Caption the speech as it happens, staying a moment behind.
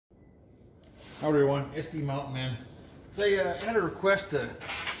Howdy everyone, SD Mountain Man. So I had a request to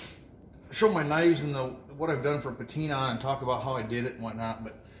show my knives and what I've done for patina and talk about how I did it and whatnot.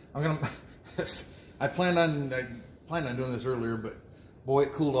 But I'm gonna. I planned on doing this earlier, but boy,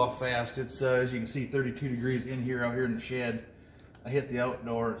 it cooled off fast. It's as you can see, 32 degrees in here, out here in the shed. I hit the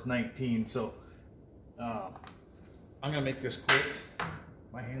outdoor, it's 19. So I'm gonna make this quick.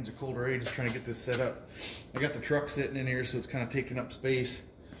 My hands are cold already, just trying to get this set up. I got the truck sitting in here, so it's kind of taking up space.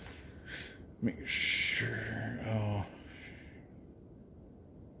 Make sure. Oh,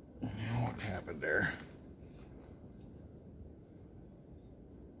 what happened there?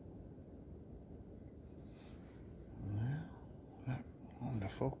 Not on the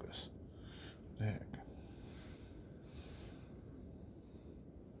focus. The heck.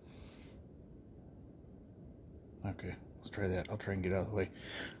 Okay, let's try that. I'll try and get out of the way.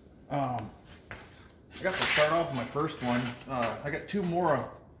 I guess I'll start off with my first one. I got two more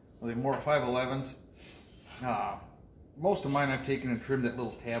 511s. Most of mine I've taken and trimmed that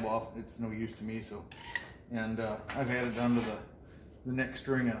little tab off. It's no use to me. So, and I've added onto the neck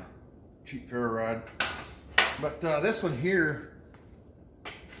string a cheap ferro rod. But this one here,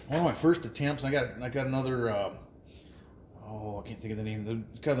 one of my first attempts. I got another. Oh, I can't think of the name.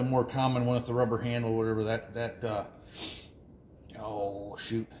 The kind of the more common one with the rubber handle, whatever that. Oh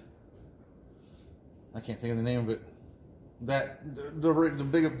shoot, I can't think of the name of it. The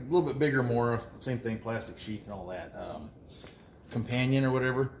big, a little bit bigger, more same thing, plastic sheath and all that. Companion or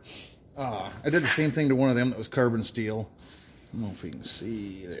whatever. I did the same thing to one of them that was carbon steel. I don't know if you can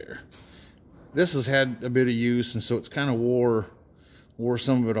see there. This has had a bit of use, and so it's kind of wore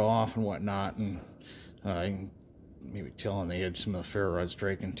some of it off and whatnot. And you can maybe tell on the edge some of the ferro rod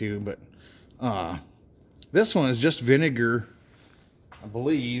striking too. But this one is just vinegar, I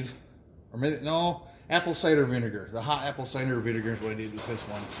believe, or maybe no. Apple cider vinegar. The hot apple cider vinegar is what I did with this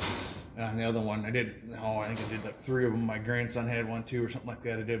one. And the other one, I think I did like 3 of them. My grandson had one too, or something like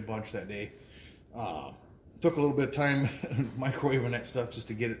that. I did a bunch that day. Took a little bit of time microwaving that stuff just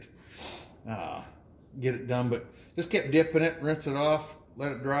to get it done. But just kept dipping it, rinse it off,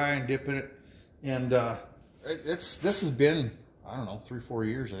 let it dry, and dip in it. And this has been, I don't know, 3-4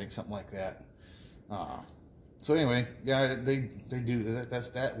 years, I think, something like that. So anyway, yeah, they do that.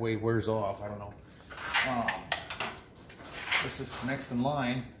 That way wears off. I don't know. This is next in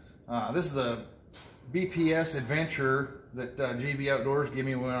line. This is a BPS Adventure that JV Outdoors gave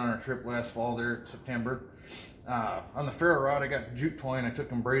me when we went on our trip last fall there in September. On the ferro rod, I got jute twine. I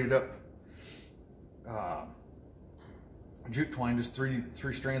took and braided up jute twine, just three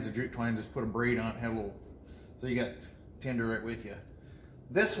strands of jute twine, just put a braid on it, had a little, so you got tinder right with you.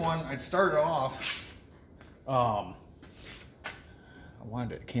 This one, I'd started off, I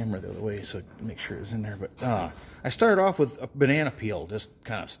wanted the camera the other way so I could make sure it was in there, but I started off with a banana peel, just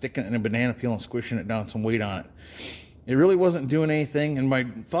kind of sticking it in a banana peel and squishing it down, some weight on it. It really wasn't doing anything, and my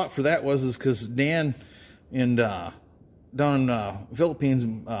thought for that was because Dan down in Philippines,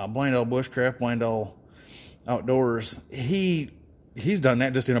 Blind Owl Bushcraft, Blind Owl Outdoors, he's done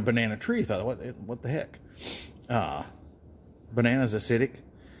that just in a banana tree. Thought, what the heck? Banana's acidic,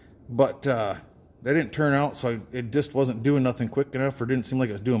 but that didn't turn out, so it just wasn't doing nothing quick enough, or didn't seem like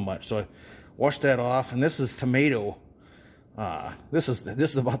it was doing much. So I washed that off, and this is tomato. This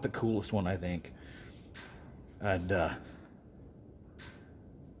is about the coolest one, I think. I'd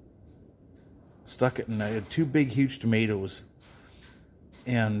stuck it, and I had 2 big, huge tomatoes,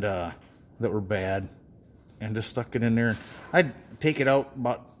 and that were bad, and just stuck it in there. I'd take it out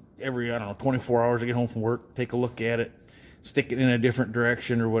about every, I don't know, 24 hours to get home from work, take a look at it, stick it in a different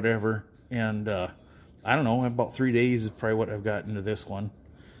direction or whatever. And I don't know, about 3 days is probably what I've got into this one.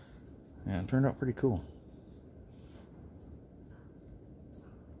 And it turned out pretty cool.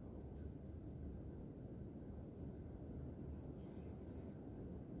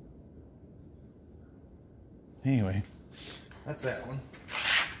 Anyway, that's that one.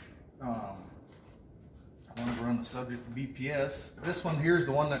 I want to run the subject of BPS. This one here is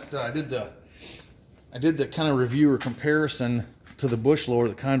the one that I did the kind of review or comparison to the bush lower,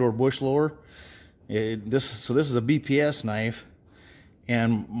 the Condor bush lower. This is a BPS knife,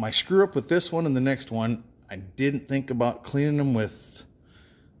 and my screw up with this one and the next one, I didn't think about cleaning them with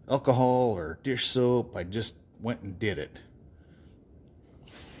alcohol or dish soap. I just went and did it.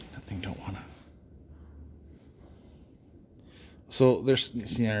 That thing don't want to. So there's,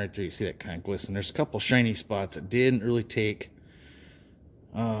 right there, you see that kind of glisten. There's a couple shiny spots that didn't really take.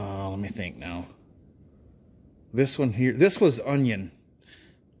 Let me think now. This one here, this was onion.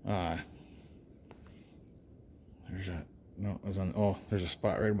 There's a, no, it was on, oh, there's a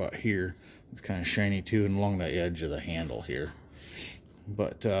spot right about here. It's kind of shiny too, and along the edge of the handle here.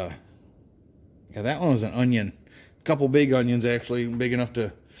 But Yeah, that one was an onion. A couple big onions, actually, big enough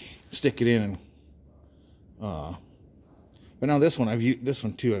to stick it in. And, but now this one, I've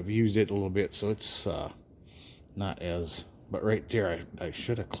used it a little bit, so it's not as. But right there, I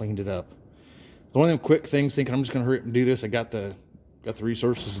should have cleaned it up. One of them quick things, thinking I'm just gonna hurry up and do this. I got the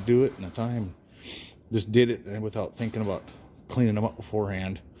resources to do it in the time. Just did it without thinking about cleaning them up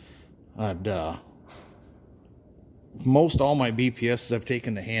beforehand. Most all my BPSs, I've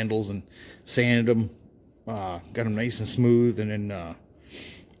taken the handles and sanded them, got them nice and smooth, and then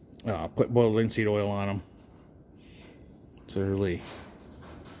put boiled linseed oil on them. So really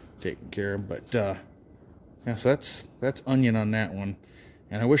taken care of. But yeah, so that's onion on that one.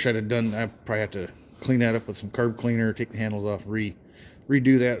 And I wish I'd have done. I probably have to clean that up with some carb cleaner, take the handles off, redo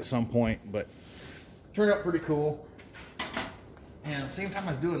that at some point. But turned out pretty cool. And at the same time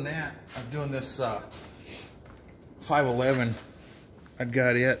I was doing that, I was doing this 511. I'd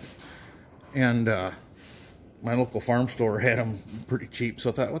got it, and my local farm store had them pretty cheap. So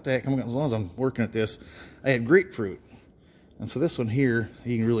I thought, what the heck? As long as I'm working at this, I had grapefruit. And so this one here,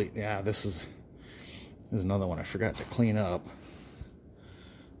 you can really, yeah, this is another one I forgot to clean up.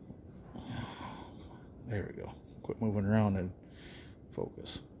 There we go. Quit moving around and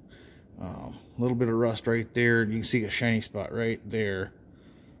focus. A little bit of rust right there. You can see a shiny spot right there.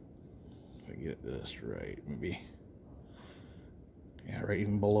 If I get this right, maybe. Yeah, right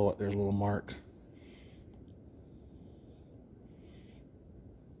even below it, there's a little mark.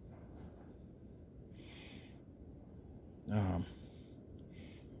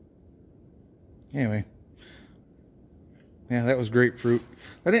 Anyway. Yeah, that was grapefruit.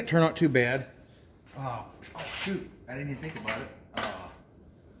 That didn't turn out too bad. Oh shoot, I didn't even think about it.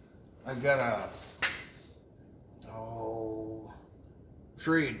 I've got a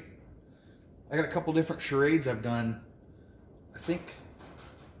charade. I got a couple different charades I've done. I think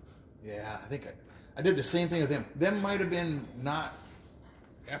I did the same thing with them. Them might have been not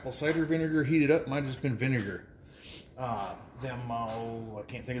apple cider vinegar heated up, might have just been vinegar. I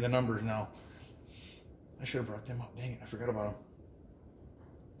can't think of the numbers now. I should have brought them up. Dang it, I forgot about them.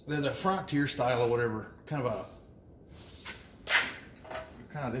 They're the Frontier style or whatever. Kind of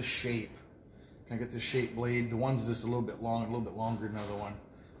this shape. Can I get this shape blade? The one's just a little bit long, a little bit longer than the other one.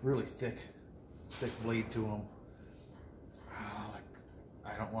 Really thick blade to them.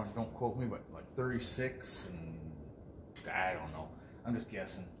 Don't quote me, but like 36 and I don't know. I'm just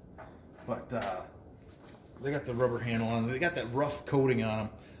guessing. But they got the rubber handle on them. They got that rough coating on them.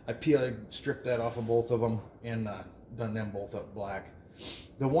 I stripped that off of both of them and done them both up black.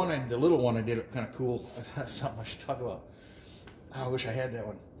 The little one I did it kind of cool. That's something I should talk about. I wish I had that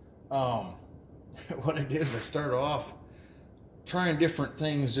one. What I did is I started off trying different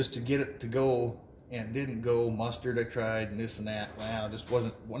things just to get it to go, and it didn't go. Mustard I tried, and this and that. Wow,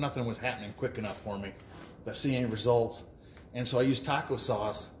 nothing was happening quick enough for me to see any results. And so I used taco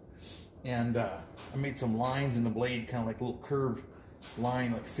sauce, and I made some lines in the blade, kind of like a little curved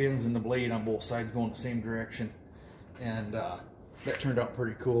line, like fins in the blade on both sides going the same direction. And that turned out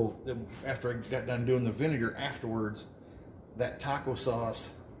pretty cool. After I got done doing the vinegar afterwards, that taco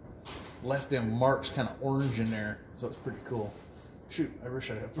sauce left them marks kind of orange in there, so it's pretty cool. Shoot, I wish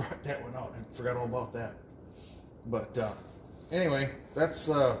I had brought that one out. I forgot all about that. But anyway, that's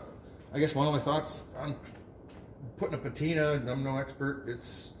I guess my only thoughts on putting a patina. I'm no expert.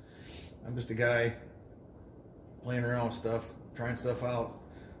 I'm just a guy playing around with stuff, trying stuff out.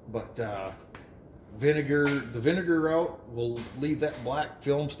 But the vinegar route will leave that black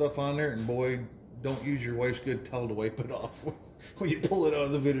film stuff on there, and boy, don't use your wife's good towel to wipe it off when you pull it out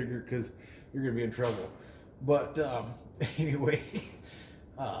of the vinegar, because you're gonna be in trouble. But anyway,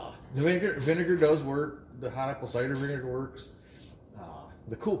 the vinegar does work. The hot apple cider vinegar works.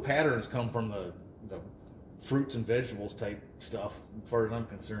 The cool patterns come from the fruits and vegetables type stuff. As far as I'm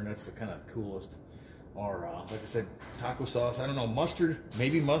concerned, that's the kind of coolest. Or like I said, taco sauce. I don't know, mustard.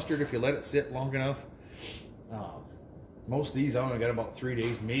 Maybe mustard if you let it sit long enough. Most of these I only got about 3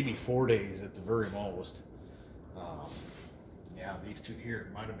 days, maybe 4 days at the very most. Yeah, these two here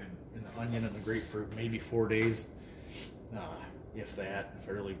might have been in the onion and the grapefruit, maybe 4 days, if that, if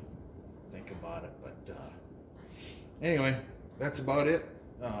I really think about it. But anyway, that's about it.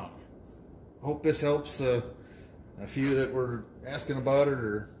 Hope this helps a few that were asking about it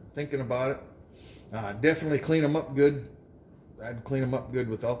or thinking about it. Definitely clean them up good. I'd clean them up good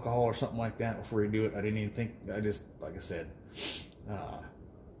with alcohol or something like that before you do it. I didn't even think. I just, like I said,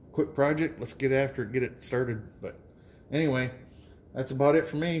 quick project. Let's get after it, get it started. But anyway, that's about it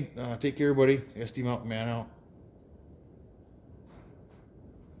for me. Take care, everybody. SD Mountain Man out.